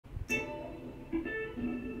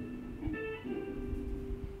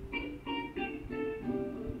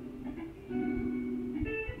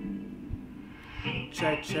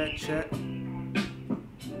Check, check, check.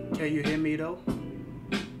 Can you hear me though?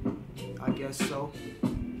 I guess so.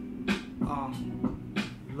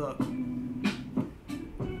 Look.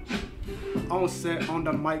 On set, on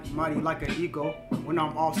the mic, mighty like an ego. When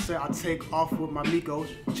I'm off set, I take off with my Migos.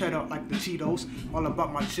 Cheddar like the Cheetos. All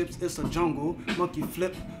about my chips, it's a jungle. Monkey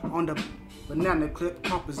flip on the banana clip.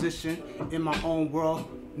 Composition in my own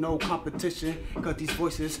world. No competition, cause these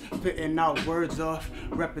voices spitting out words of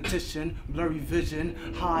repetition, blurry vision,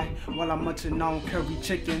 high while I'm munching on curry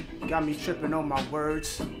chicken, got me tripping on my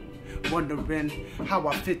words, wondering how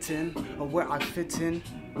I fit in, or where I fit in,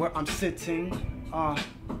 where I'm sitting,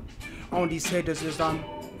 on these haters as I'm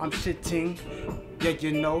shitting, yeah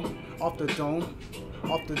you know, off the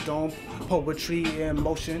dome, poetry in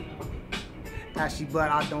motion, ashy but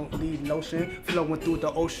I don't need lotion, flowing through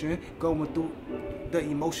the ocean, going through the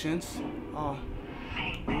emotions.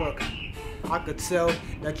 Look, I could tell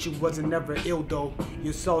that you wasn't never ill though.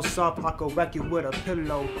 You're so soft I could whack you with a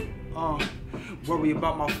pillow. Worry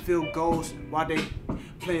about my field goals while they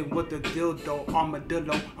playing with the dildo.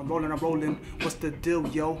 Armadillo, I'm rolling. What's the deal,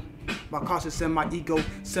 yo? My conscience and my ego,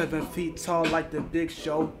 7 feet tall like the Big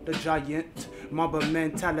Show, the giant. Mamba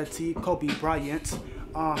mentality, Kobe Bryant.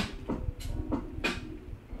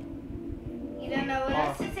 You don't know what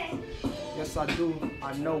else to say? Yes, I do.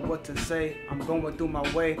 I know what to say. I'm going through my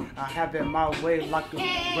way. I have it my way like a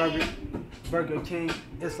Burger King.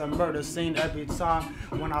 It's a murder scene every time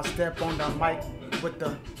when I step on the mic with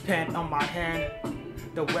the pen on my hand.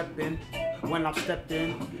 The weapon when I'm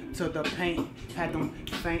stepping to the paint. Had them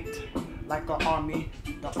faint like an army.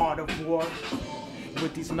 The art of war.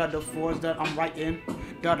 With these metaphors that I'm writing,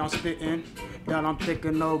 that I'm spitting, that I'm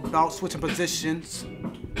thinking about switching positions.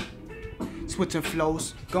 Switching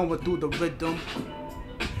flows, going through the rhythm.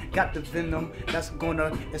 Got the venom that's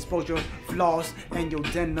gonna expose your flaws and your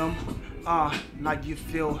denim. Now you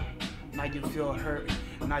feel hurt. Now you feel hurt.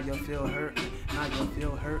 Now you feel hurt. Now you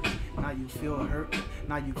feel hurt. Now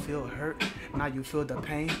you feel hurt. Now you feel the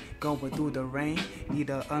pain going through the rain. Need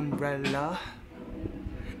an umbrella.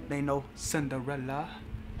 They know Cinderella.